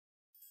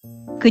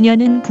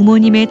그녀는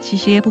부모님의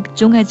지시에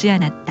복종하지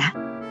않았다.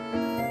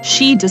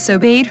 She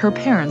disobeyed her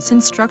parents'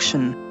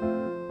 instruction.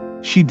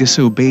 She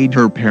disobeyed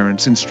her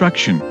parents'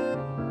 instruction.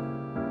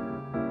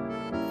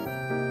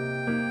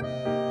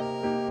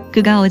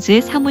 그가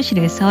어제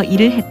사무실에서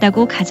일을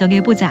했다고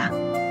가정해보자.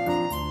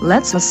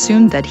 Let's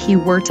assume that he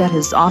worked at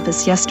his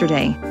office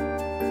yesterday.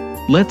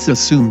 Let's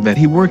assume that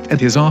he worked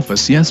at his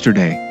office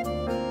yesterday.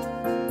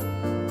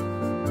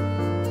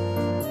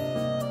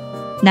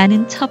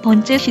 나는 첫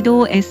번째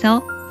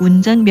시도에서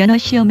운전면허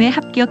시험에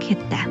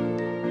합격했다.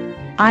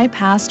 I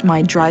passed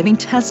my driving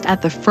test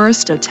at the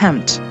first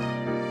attempt.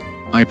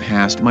 I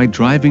passed my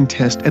driving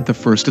test at the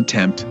first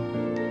attempt.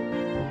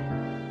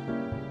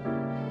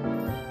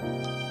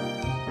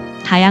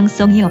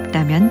 다양성이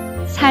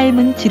없다면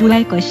삶은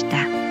지루할 것이다.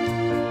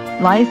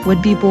 Life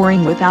would be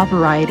boring without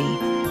variety.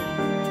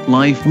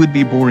 Life would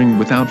be boring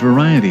without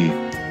variety.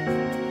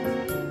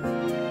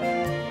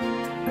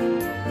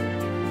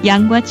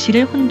 양과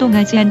질을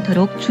혼동하지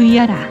않도록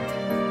주의하라.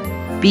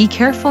 Be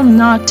careful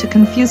not to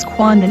confuse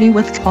quantity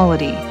with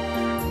quality.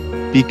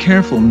 Be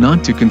careful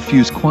not to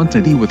confuse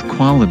quantity with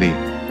quality.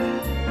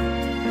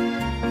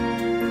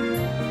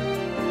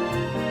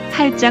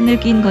 팔짱을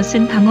낀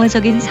것은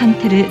방어적인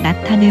상태를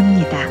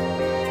나타냅니다.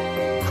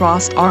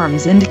 Crossed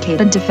arms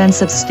indicate a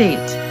defensive state.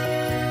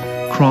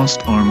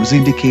 Crossed arms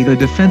indicate a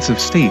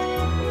defensive state.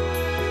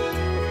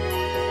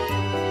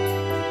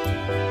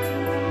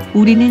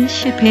 우리는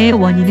실패의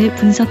원인을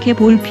분석해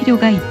볼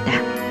필요가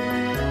있다.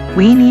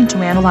 We need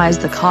to analyze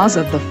the cause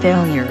of the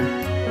failure.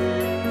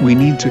 We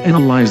need to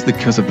analyze the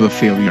cause of the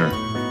failure.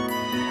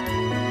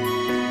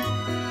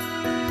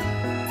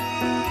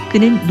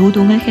 그는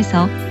노동을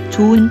해서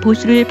좋은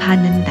보수를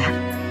받는다.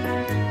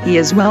 He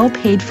is well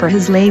paid for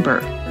his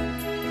labor.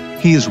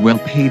 He is well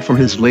paid for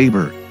his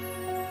labor.